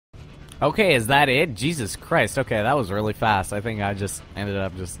Okay, is that it? Jesus Christ. Okay, that was really fast. I think I just ended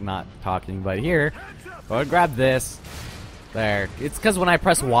up just not talking. But here, go ahead, grab this. There. It's because when I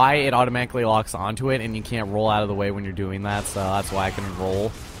press Y, it automatically locks onto it, and you can't roll out of the way when you're doing that. So that's why I can roll,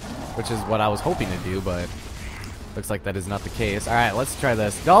 which is what I was hoping to do, but looks like that is not the case. All right, let's try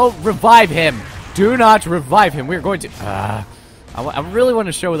this. Don't revive him. Do not revive him. We're going to... I really want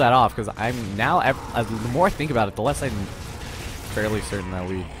to show that off, because I'm now... the more I think about it, the less I'm fairly certain that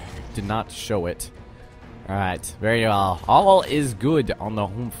we did not show it. Alright, very well. All is good on the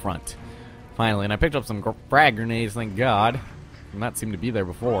home front. Finally, and I picked up some frag grenades, thank God. And that seemed to be there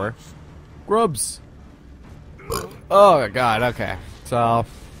before. Grubs! Oh, God, okay. So,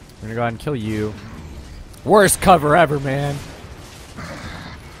 we're gonna go ahead and kill you. Worst cover ever, man.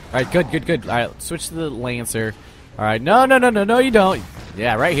 Alright, good, good, good. Alright, switch to the Lancer. Alright, no, you don't.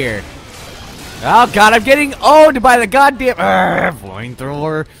 Yeah, right here. Oh, God, I'm getting owned by the goddamn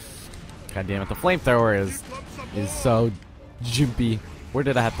flamethrower. God damn it, the flamethrower is so jimpy. Where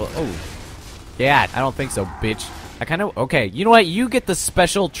did I have to... Oh. Yeah, I don't think so, bitch. I kind of... Okay, you know what? You get the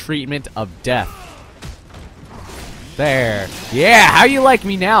special treatment of death. There. Yeah, how you like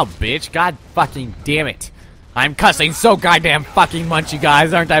me now, bitch? God fucking damn it. I'm cussing so goddamn fucking much, you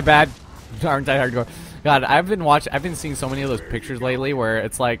guys. Aren't I bad? Aren't I hardcore? God, I've been seeing so many of those pictures lately where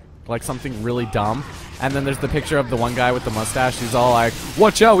it's like something really dumb, and then there's the picture of the one guy with the mustache. He's all like,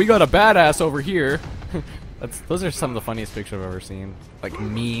 "Watch out, we got a badass over here." Those are some of the funniest pictures I've ever seen. Like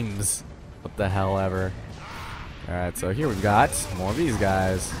memes. What the hell ever. Alright, so here we've got more of these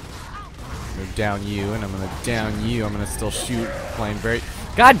guys. I'm gonna down you, and I'm gonna down you. I'm gonna still shoot, playing very...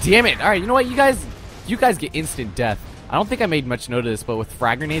 God damn it! Alright, you know what? You guys get instant death. I don't think I made much note of this, but with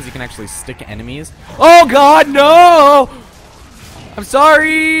frag grenades, you can actually stick enemies. Oh, God, no! I'm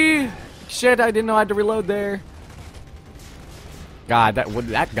sorry! Shit, I didn't know I had to reload there. God,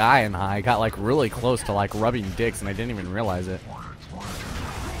 that guy and I got, like, really close to, like, rubbing dicks, and I didn't even realize it.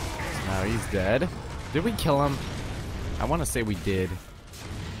 No, he's dead. Did we kill him? I want to say we did.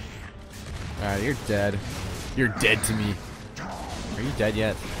 Alright, you're dead. You're dead to me. Are you dead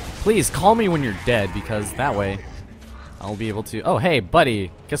yet? Please, call me when you're dead, because that way I'll be able to... Oh, hey,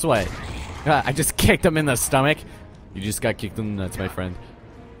 buddy. Guess what? I just kicked him in the stomach. You just got kicked in the nuts, my friend.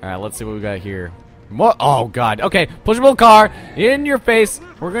 Alright, let's see what we got here. Oh, God. Okay, pushable car in your face.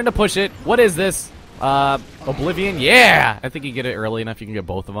 We're going to push it. What is this? Oblivion? Yeah! I think you get it early enough, you can get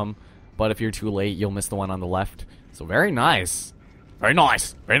both of them. But if you're too late, you'll miss the one on the left. So very nice. Very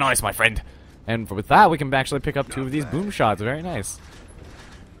nice. Very nice, my friend. And with that, we can actually pick up 2 of these boom shots. Very nice.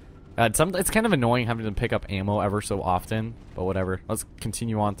 It's kind of annoying having to pick up ammo ever so often, but whatever. Let's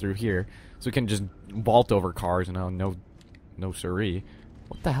continue on through here, so we can just vault over cars. You know, no siree.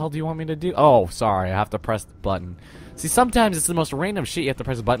 What the hell do you want me to do? Oh, sorry, I have to press the button. See, sometimes it's the most random shit you have to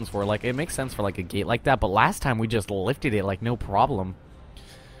press the buttons for. Like, it makes sense for like a gate like that, but last time we just lifted it like no problem.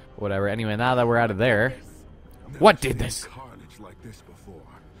 Whatever. Anyway, now that we're out of there, what did this?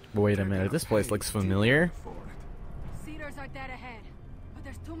 Wait a minute, this place looks familiar.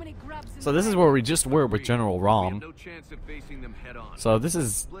 So this is where we just were with General RAAM. So this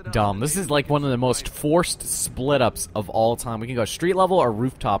is dumb. This is like one of the most forced split-ups of all time. We can go street level or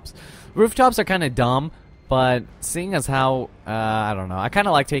rooftops. Rooftops are kind of dumb, but seeing as how, I don't know. I kind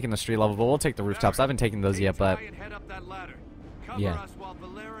of like taking the street level, but we'll take the rooftops. I haven't taken those yet, but... Yeah.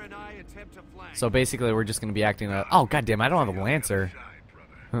 So basically, we're just going to be acting... Oh, goddamn, I don't have a Lancer.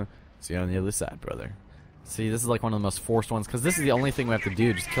 See you on the other side, brother. See, this is like one of the most forced ones, because this is the only thing we have to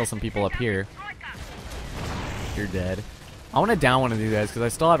do. Just kill some people up here. You're dead. I want to down one of you guys, because I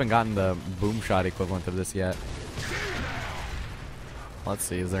still haven't gotten the boom shot equivalent of this yet. Let's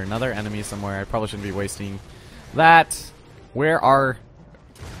see, is there another enemy somewhere? I probably shouldn't be wasting that. Where are...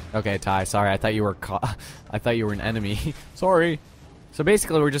 Okay, Ty, sorry, I thought you were I thought you were an enemy. Sorry. So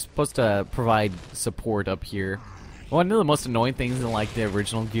basically, we're just supposed to provide support up here. One of the most annoying things in like the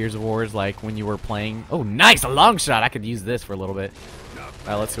original Gears of War is like when you were playing... Oh, nice! A long shot! I could use this for a little bit.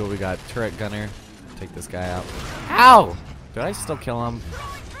 Alright, let's see what we got. Turret gunner. Take this guy out. Ow! Did I still kill him?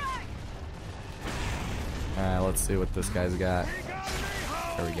 Alright, let's see what this guy's got.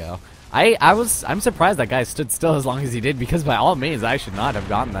 There we go. I'm surprised that guy stood still as long as he did, because by all means I should not have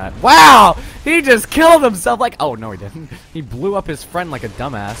gotten that. Wow! He just killed himself like... Oh, no he didn't. He blew up his friend like a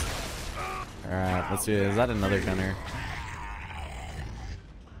dumbass. Alright, let's see. Is that another gunner?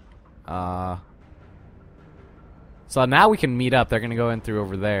 So now we can meet up. They're gonna go in through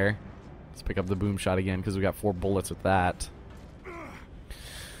over there. Let's pick up the boom shot again, because we got 4 bullets with that.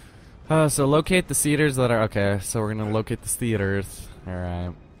 So locate the theaters that are... Okay, so we're gonna locate the theaters.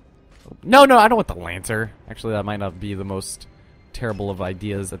 Alright. No, I don't want the Lancer. Actually, that might not be the most terrible of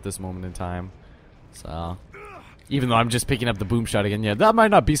ideas at this moment in time. So, even though I'm just picking up the boom shot again, yeah, that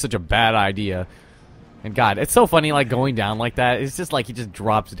might not be such a bad idea. And God, it's so funny, like, going down like that. It's just like he just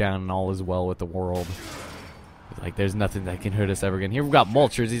drops down and all is well with the world. Like, there's nothing that can hurt us ever again. Here we've got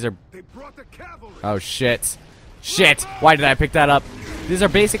mulchers. These are... Oh, shit. Shit! Why did I pick that up? These are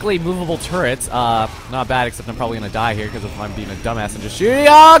basically movable turrets. Not bad, except I'm probably gonna die here because if I'm being a dumbass and just shooting.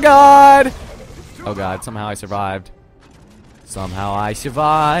 Oh, God! Oh, God. Somehow I survived. Somehow I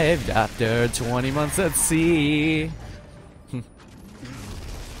survived after 20 months at sea.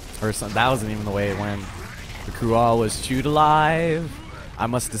 Or some, that wasn't even the way it went. The crew all was chewed alive. I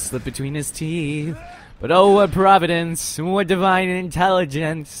must have slipped between his teeth. But oh, what providence, what divine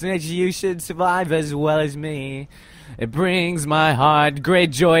intelligence, that you should survive as well as me. It brings my heart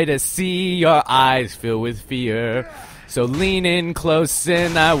great joy to see your eyes fill with fear. So lean in close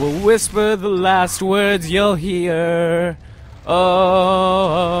and I will whisper the last words you'll hear.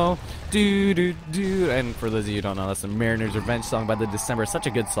 Oh, do do do. And for those of you who don't know, that's the Mariner's Revenge song by the December. Such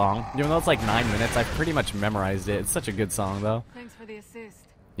a good song. Even though it's like 9 minutes, I've pretty much memorized it. It's such a good song, though. Thanks for the assist.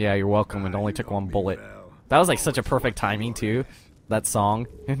 Yeah, you're welcome. It only took one bullet. That was like such a perfect timing, too. That song.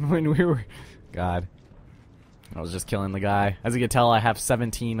 And when we were... God. I was just killing the guy. As you can tell, I have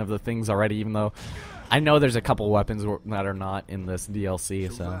 17 of the things already, even though I know there's a couple weapons that are not in this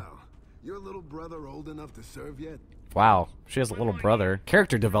DLC, so... Wow. Your little brother old enough to serve yet? Wow, she has a little brother.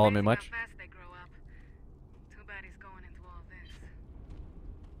 Character development much.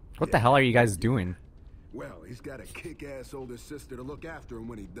 What the hell are you guys doing? Well, he's got a kick-ass older sister to look after him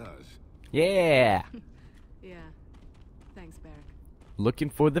when he does. Yeah. Yeah. Thanks, Barrick. Looking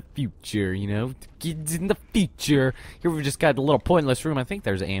for the future, you know? Kids in the future. Here we've just got a little pointless room. I think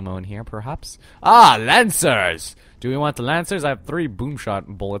there's ammo in here, perhaps. Ah, Lancers! Do we want the Lancers? I have 3 boomshot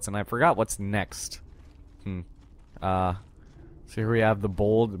bullets, and I forgot what's next. So here we have the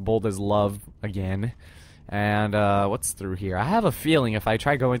bold. Bold as love again. And what's through here? I have a feeling if I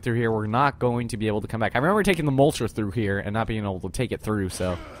try going through here, we're not going to be able to come back. I remember taking the mulcher through here and not being able to take it through,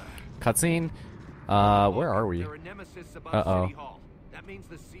 so... Cutscene? Where are we? Uh-oh. That means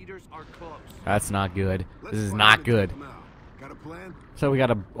the Cedars are close. That's not good. This is not good. Got a plan? So we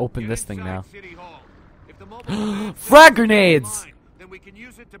gotta open this thing now. If the mobile Frag grenades! then we can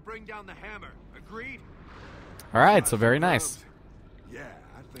use it to bring down the hammer. Agreed? Alright, so very nice. Yeah,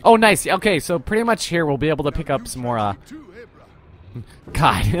 I think... Oh, nice. Okay, so pretty much here we'll be able to pick up some more,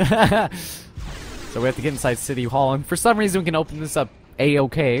 God. So we have to get inside City Hall, and for some reason we can open this up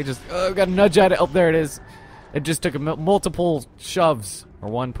A-okay. Just, gotta nudge at it. Oh, there it is. It just took multiple shoves, or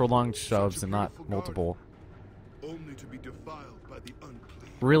one prolonged shoves, and not multiple. Only to be defiled by the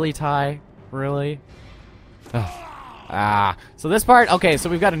unclean. Really, Ty? Really? Ugh. So this part, okay, so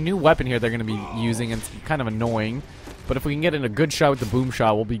we've got a new weapon here they're going to be using, and it's kind of annoying. But if we can get in a good shot with the boom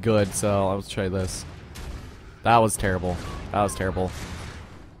shot, we'll be good. So let's try this. That was terrible. That was terrible.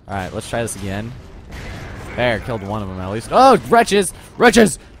 Alright, let's try this again. There, killed one of them at least. Oh, wretches!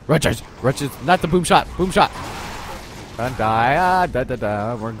 Wretches! Wretches! Wretches! Not the boom shot! Boom shot! Don't die.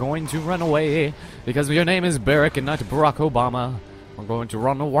 We're going to run away because your name is Barrick and not Barack Obama. We're going to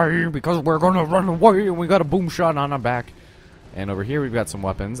run away because we're going to run away and we got a boom shot on our back. And over here we've got some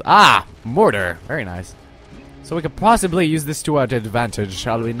weapons. Ah! Mortar! Very nice. So we could possibly use this to our advantage,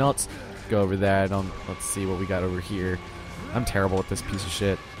 shall we not? Go over there. Let's see what we got over here. I'm terrible with this piece of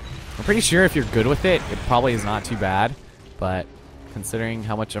shit. I'm pretty sure if you're good with it, it probably is not too bad. But considering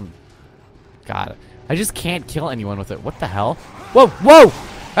how much I'm... God, I just can't kill anyone with it. What the hell? Whoa! Whoa!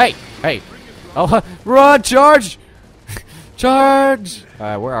 Hey! Hey! Oh, run! Charge! Charge!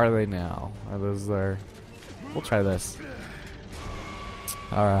 Alright, where are they now? Are those there? We'll try this.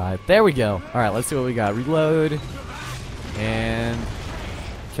 Alright, there we go. Alright, let's see what we got. Reload. And...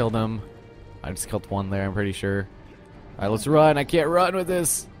 killed him. I just killed one there, I'm pretty sure. Alright, let's run. I can't run with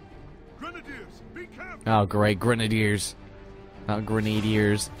this. Grenadiers, be careful. Oh, great. Grenadiers. Not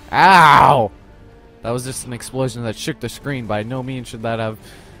grenadiers. Ow! That was just an explosion that shook the screen. By no means should that have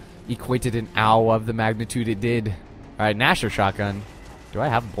equated an ow of the magnitude it did. Alright, Nasher shotgun. Do I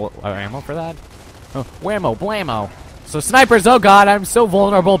have ammo for that? Oh, whammo, blammo. So snipers, oh god, I'm so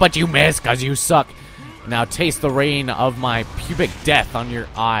vulnerable, but you miss because you suck. Now taste the rain of my pubic death on your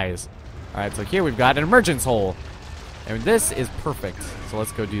eyes. Alright, so here we've got an emergence hole. And this is perfect. So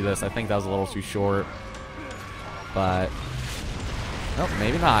let's go do this. I think that was a little too short. But... nope,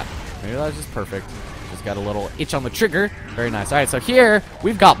 maybe not. Maybe that was just perfect. Just got a little itch on the trigger. Very nice. Alright, so here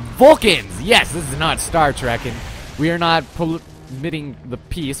we've got Vulcans. Yes, this is not Star Trek, and we are not permitting the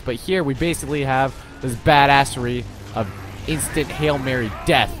peace, but here we basically have this badassery of instant Hail Mary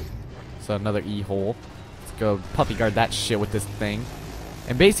death. So another E-hole. Let's go puppy guard that shit with this thing.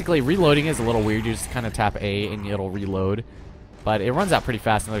 And basically, reloading is a little weird. You just kind of tap A and it'll reload. But it runs out pretty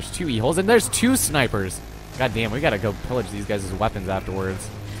fast, and there's 2 E-holes, and there's 2 snipers. God damn, we gotta go pillage these guys' weapons afterwards.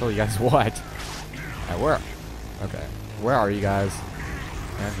 Tell you guys what. Alright, where? Okay. Where are you guys?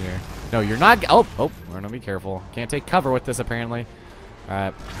 Down here. No, you're not. Oh, we're gonna be careful. Can't take cover with this, apparently.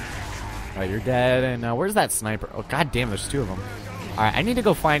 Alright. Alright, you're dead, and where's that sniper? Oh, god damn, there's 2 of them. Alright, I need to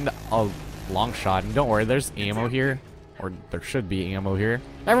go find a long shot, and don't worry, there's ammo here. Or there should be ammo here.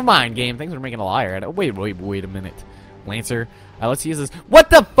 Never mind, game. Things are making a liar. Wait a minute. Lancer. Let's use this. What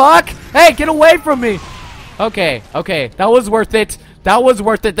the fuck? Hey, get away from me! Okay, that was worth it. That was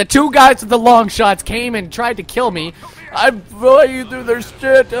worth it. The 2 guys with the long shots came and tried to kill me. I'm flying through their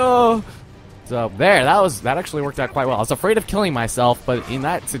shit. Oh. So there, that actually worked out quite well. I was afraid of killing myself, but in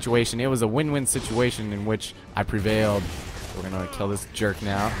that situation, it was a win-win situation in which I prevailed. We're gonna kill this jerk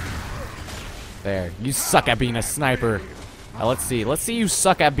now. There, you suck at being a sniper. Let's see you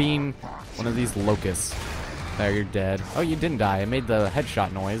suck at being one of these locusts. There, you're dead. Oh, you didn't die. I made the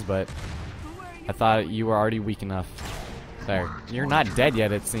headshot noise, but I thought you were already weak enough. There, you're not dead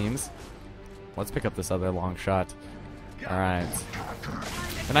yet, it seems. Let's pick up this other long shot. Alright.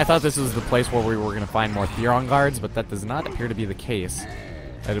 And I thought this was the place where we were going to find more Theron guards, but that does not appear to be the case.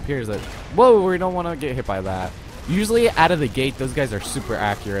 It appears that... Whoa, we don't want to get hit by that. Usually, out of the gate, those guys are super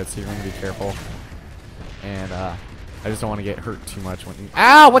accurate, so you're going to be careful. And, I just don't want to get hurt too much.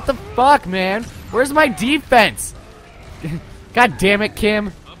 Ow, what the fuck, man? Where's my defense? God damn it,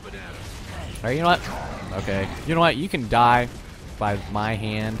 Kim. Alright, you know what? Okay. You know what? You can die by my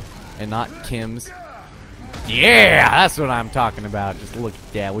hand and not Kim's. Yeah, that's what I'm talking about. Just look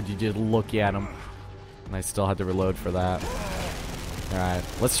at that. Would you just look at him? And I still had to reload for that. Alright.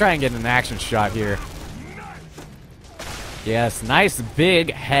 Let's try and get an action shot here. Yes, nice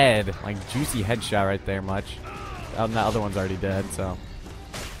big head. Like, juicy headshot right there, much. Oh, and the other one's already dead, so.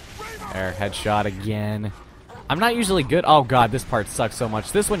 There, headshot again. I'm not usually good. Oh, God, this part sucks so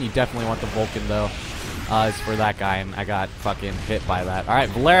much. This one, you definitely want the Vulcan, though. Is for that guy, and I got fucking hit by that. Alright,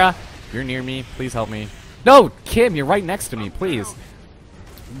 Valera, you're near me. Please help me. No, Kim, you're right next to me, please.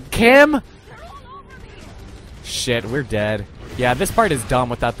 Kim? Shit, we're dead. Yeah, this part is dumb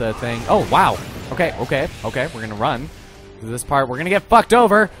without the thing. Oh, wow. Okay, we're gonna run. This part, we're gonna get fucked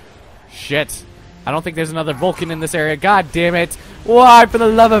over. Shit. I don't think there's another Vulcan in this area. God damn it. Why, for the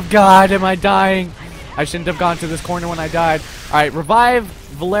love of God, am I dying? I shouldn't have gone to this corner when I died. Alright, revive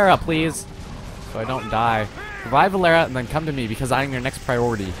Valera, please. So I don't die. Revive Valera and then come to me because I'm your next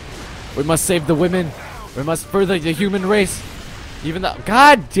priority. We must save the women. We must further the human race. Even though...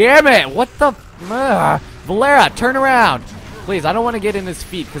 God damn it! What the... Valera, turn around. Please, I don't want to get in his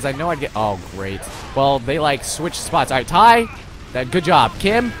feet because I know I'd get... Oh, great. Well, they, like, switch spots. Alright, Ty. Good job.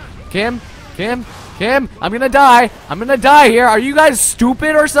 Kim. I'm gonna die. I'm gonna die here. Are you guys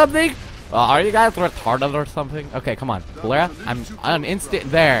stupid or something? Are you guys retarded or something? Okay, come on. Valera, I'm on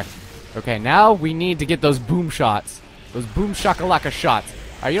instant there. Okay, now we need to get those boom shots. Those boom shakalaka shots.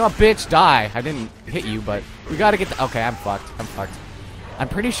 Alright, you know what, bitch? Die. I didn't hit you, but we gotta get the... Okay, I'm fucked. I'm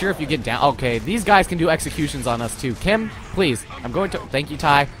pretty sure if you get down... Okay, these guys can do executions on us, too. Kim, please. I'm going to... Thank you,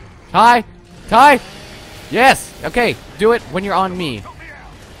 Ty. Ty! Yes! Okay, do it when you're on me.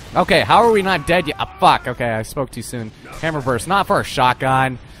 Okay, how are we not dead yet? Fuck. Okay, I spoke too soon. Hammer burst, not for a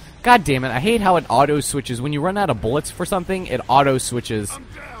shotgun. God damn it, I hate how it auto-switches. When you run out of bullets for something, it auto-switches.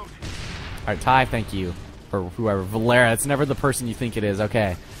 Alright, Ty, thank you. Or whoever. Valera, it's never the person you think it is.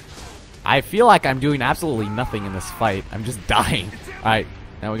 Okay. I feel like I'm doing absolutely nothing in this fight. I'm just dying. Alright,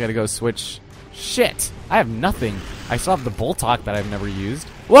 now we gotta go switch. Shit! I have nothing. I still have the bolt talk that I've never used.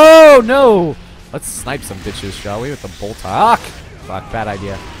 Whoa, no! Let's snipe some bitches, shall we, with the bolt talk? Fuck, bad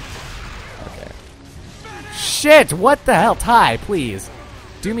idea. Okay. Shit! What the hell? Ty, please.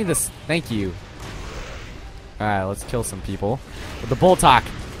 Do me this. Thank you. Alright, let's kill some people. With the bolt talk.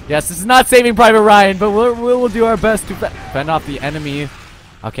 Yes, this is not Saving Private Ryan, but we'll do our best to fend off the enemy.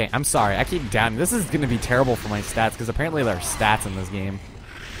 Okay, I'm sorry. I keep down. This is going to be terrible for my stats, because apparently there are stats in this game.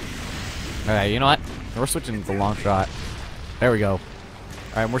 Alright, you know what? We're switching to the long shot. There we go.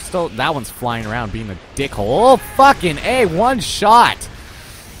 Alright, we're still... That one's flying around being a dickhole. Oh, fucking A, one shot!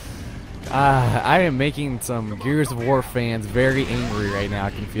 I am making some Gears of War fans very angry right now.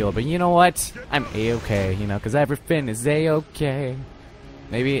 I can feel it. But you know what? I'm A-okay, you know, because everything is A-okay.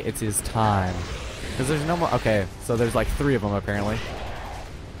 Maybe it's his time. Because there's no more... Okay, so there's like 3 of them, apparently.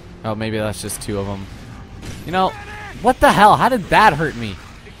 Oh, maybe that's just 2 of them. You know, what the hell? How did that hurt me?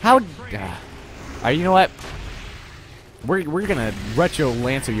 How... Alright, you know what? We're gonna retro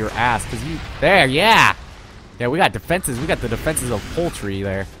Lancer your ass, because you... There, yeah! Yeah, we got defenses. We got the defenses of poultry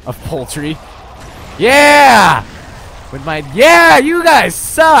there. Of poultry. Yeah! With my... Yeah, you guys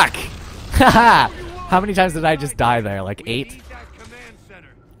suck! Haha! How many times did I just die there? Like 8? Need that command center.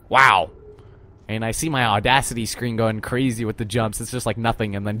 Wow. And I see my Audacity screen going crazy with the jumps. It's just like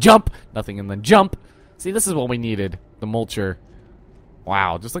nothing and then jump, nothing and then jump. See, this is what we needed. The mulcher.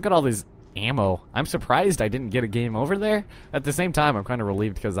 Wow, just look at all this ammo. I'm surprised I didn't get a game over there. At the same time, I'm kind of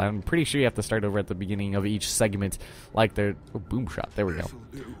relieved because I'm pretty sure you have to start over at the beginning of each segment. Like the boom shot. There we go.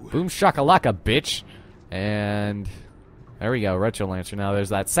 Boom shakalaka, bitch. And there we go. Retro Lancer. Now there's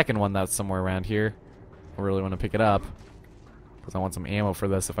that second one that's somewhere around here. I really want to pick it up because I want some ammo for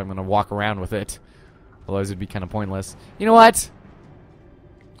this if I'm going to walk around with it. Otherwise, it'd be kind of pointless. You know what?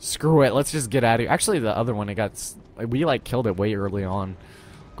 Screw it. Let's just get out of here. Actually, the other one, we like killed it way early on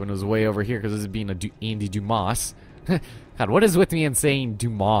when it was way over here because this is being a Andy Dumas. God, what is with me in saying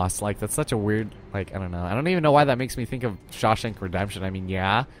Dumas? Like, that's such a weird, like, I don't know. I don't even know why that makes me think of Shawshank Redemption. I mean,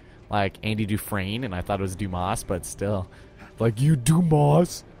 yeah, like Andy Dufresne, and I thought it was Dumas, but still. Like, you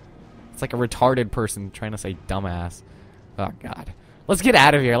Dumas. It's like a retarded person trying to say dumbass. Oh, God. Let's get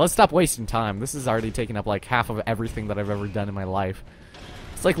out of here. Let's stop wasting time. This is already taking up like half of everything that I've ever done in my life.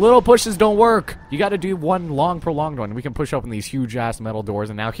 It's like little pushes don't work. You got to do one long, prolonged one. We can push open these huge-ass metal doors,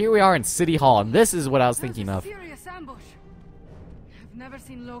 and now here we are in City Hall, and this is what I was thinking of. Serious ambush. I've never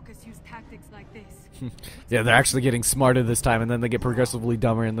seen locusts use tactics like this. Yeah, they're actually getting smarter this time, and then they get progressively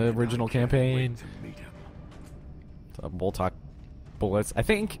dumber in the original campaign. Boltok bullets. I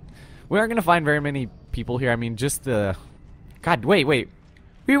think we aren't going to find very many people here. I mean, just the... God, wait.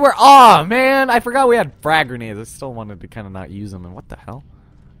 We were... Aw, man! I forgot we had frag grenades. I still wanted to kind of not use them, and what the hell?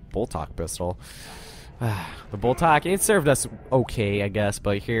 Boltok pistol. The Boltok, it served us okay, I guess,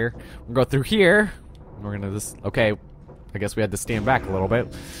 but here, we'll go through here. We're gonna just... Okay, I guess we had to stand back a little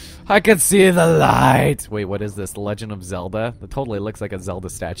bit. I can see the light! Wait, what is this? The Legend of Zelda? That totally looks like a Zelda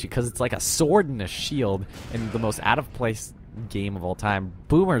statue, because it's like a sword and a shield, in the most out-of-place game of all time.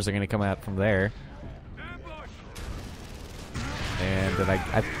 Boomers are gonna come out from there. And then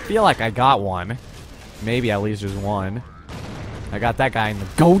I feel like I got one. Maybe at least just one. I got that guy in the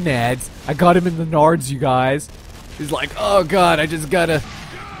gonads. I got him in the nards, you guys. He's like, oh god, I just got a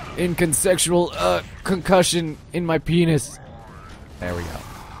inconsequential concussion in my penis. There we go.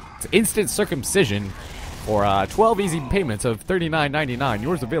 It's instant circumcision for 12 easy payments of $39.99.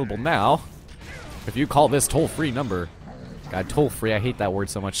 Yours available now. If you call this toll-free number. God, toll-free. I hate that word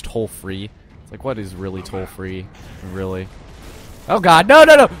so much. Toll-free. It's like, what is really toll-free? Really? Oh god,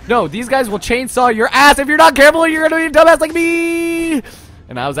 no, these guys will chainsaw your ass if you're not careful. You're gonna be a dumbass like me.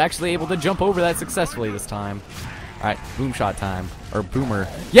 And I was actually able to jump over that successfully this time. Alright, boom shot time. Or boomer.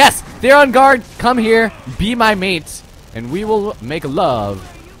 Yes, they're on guard. Come here, be my mate, and we will make love.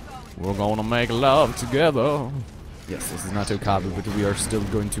 We're gonna make love together. Yes, this is not too copy, but we are still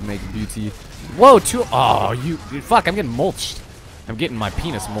going to make beauty. Whoa, oh, you fuck, I'm getting mulched. I'm getting my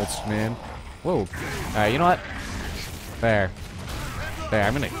penis mulched, man. Whoa. Alright, you know what? There,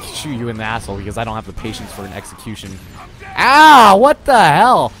 I'm gonna shoot you in the asshole because I don't have the patience for an execution. Ow! What the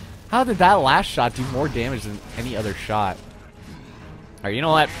hell? How did that last shot do more damage than any other shot? Alright, you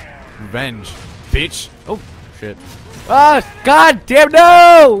know what? Revenge, bitch. Oh, shit. Ah, god damn,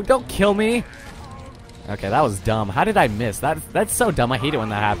 no! Don't kill me. Okay, that was dumb. How did I miss? That's so dumb. I hate it when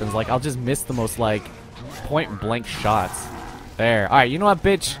that happens. Like, I'll just miss the most, like, point-blank shots. There. Alright, you know what,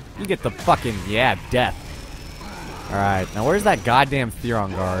 bitch? You get the fucking, yeah, death. Alright, now where's that goddamn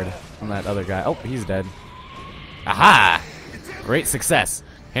Theron guard from that other guy? Oh, he's dead. Aha! Great success.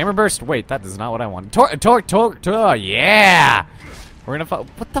 Hammer burst? Wait, that is not what I want. Torque, yeah! We're gonna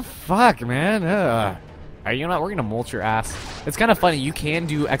what the fuck, man? Alright, you know what? We're gonna mulch your ass. It's kind of funny. You can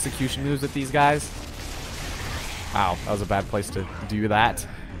do execution moves with these guys. Wow, that was a bad place to do that.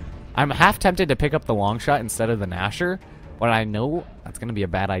 I'm half tempted to pick up the long shot instead of the Nasher, but I know that's gonna be a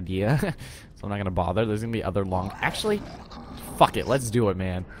bad idea. So I'm not gonna bother. There's gonna be other long... Actually, fuck it. Let's do it,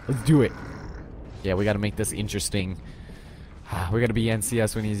 man. Let's do it. Yeah, we gotta make this interesting. We gotta be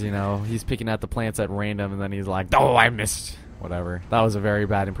NCS when he's, you know, he's picking out the plants at random, and then he's like, oh, I missed. Whatever. That was a very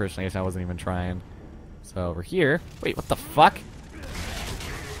bad impersonation. I wasn't even trying. So over here... Wait, what the fuck?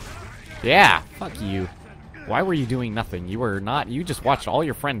 Yeah, fuck you. Why were you doing nothing? You were not... You just watched all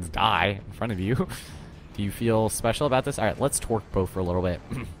your friends die in front of you. Do you feel special about this? Alright, let's torque bow for a little bit.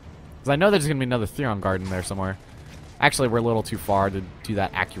 Because I know there's going to be another Theron guard in there somewhere. Actually, we're a little too far to do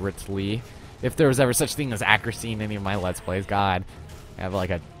that accurately. If there was ever such thing as accuracy in any of my Let's Plays, God. I have like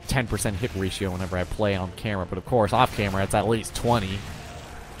a 10% hit ratio whenever I play on camera. But of course, off camera, it's at least 20.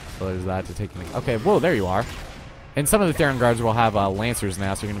 So there's that to take into... Okay, whoa, there you are. And some of the Theron guards will have Lancers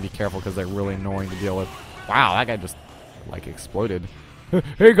now, so you're going to be careful because they're really annoying to deal with. Wow, that guy just, like, exploded.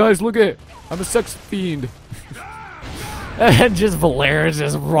 Hey guys, look at, I'm a sex fiend. And just Valera's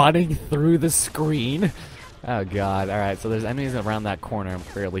just running through the screen. Oh god, alright, so there's enemies around that corner, I'm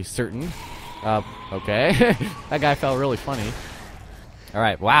fairly certain. Okay. That guy felt really funny.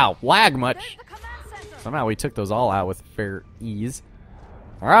 Alright, wow, lag much. Somehow we took those all out with fair ease.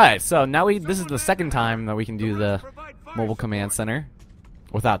 Alright, so now this is the second time that we can do the mobile command center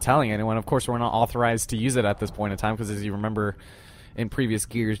without telling anyone. Of course, we're not authorized to use it at this point in time, because as you remember, in previous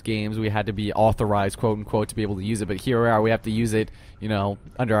Gears games, we had to be authorized, quote-unquote, to be able to use it. But here we are, we have to use it, you know,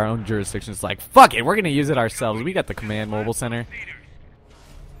 under our own jurisdiction. It's like, fuck it, we're going to use it ourselves. We got the command mobile center.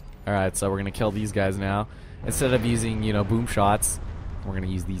 Alright, so we're going to kill these guys now. Instead of using, you know, boom shots, we're going to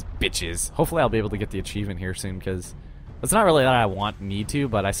use these bitches. Hopefully I'll be able to get the achievement here soon, because it's not really that I need to,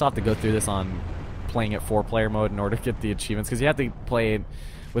 but I still have to go through this on playing it 4-player mode in order to get the achievements, because you have to play it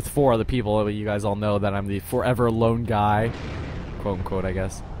with 4 other people. You guys all know that I'm the forever lone guy. Quote unquote, I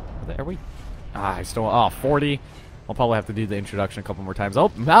guess. Are we? I still. 40. I'll probably have to do the introduction a couple more times. Oh,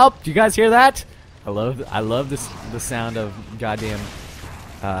 help! Do you guys hear that? I love this. The sound of goddamn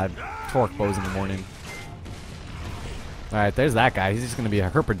torque bows in the morning. All right, there's that guy. He's just gonna be a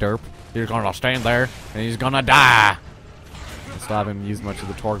herpaderp. He's gonna stand there and he's gonna die. I still haven't used much of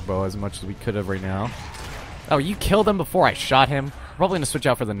the torque bow as much as we could have right now. Oh, you killed him before I shot him. Probably gonna switch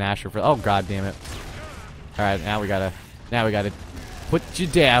out for the Nasher for. Oh god damn it! All right, now we gotta put you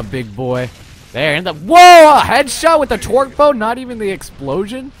down, big boy. There, and whoa! A headshot with the torque bow, not even the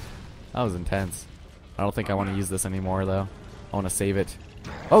explosion? That was intense. I don't think I want to use this anymore, though. I want to save it.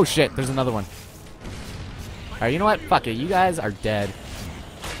 Oh, shit, there's another one. Alright, you know what? Fuck it, you guys are dead.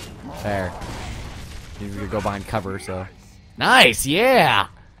 There. He's gonna go behind cover, so. Nice, yeah!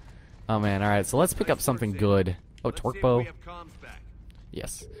 Oh, man, alright, so let's pick up something good. Oh, torque bow.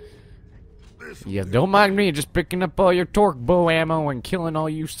 Yes. Yeah, don't mind me just picking up all your torque bow ammo and killing all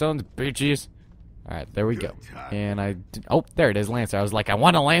you sons of bitches. Alright, there we go. And oh, there it is, Lancer. I was like, I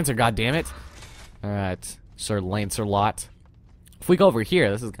want a Lancer, goddammit. Alright, Sir Lancer-Lot. If we go over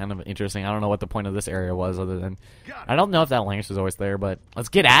here, this is kind of interesting. I don't know what the point of this area was other than... I don't know if that Lancer's always there, but let's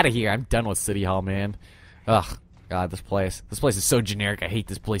get out of here. I'm done with City Hall, man. Ugh, God, this place. This place is so generic. I hate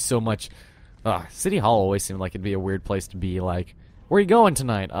this place so much. Ugh, City Hall always seemed like it'd be a weird place to be, like... Where are you going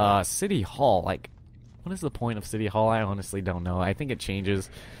tonight? City Hall. Like, what is the point of City Hall? I honestly don't know. I think it changes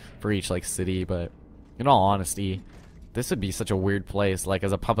for each, like, city, but in all honesty, this would be such a weird place, like,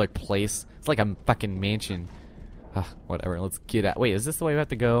 as a public place. It's like a fucking mansion. Whatever, let's get out. Wait, is this the way we have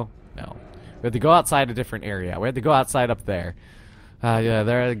to go? No. We have to go outside a different area. We have to go outside up there. Yeah,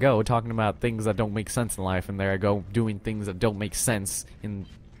 there I go, talking about things that don't make sense in life, and there I go, doing things that don't make sense in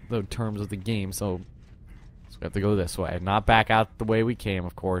the terms of the game, so we have to go this way, not back out the way we came,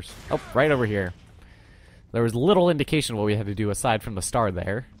 of course. Oh, right over here. There was little indication of what we had to do aside from the star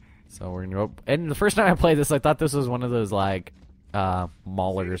there. So we're gonna go. And the first time I played this, I thought this was one of those, like,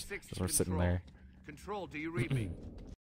 maulers. Just sort of sitting there. Control, do you read me?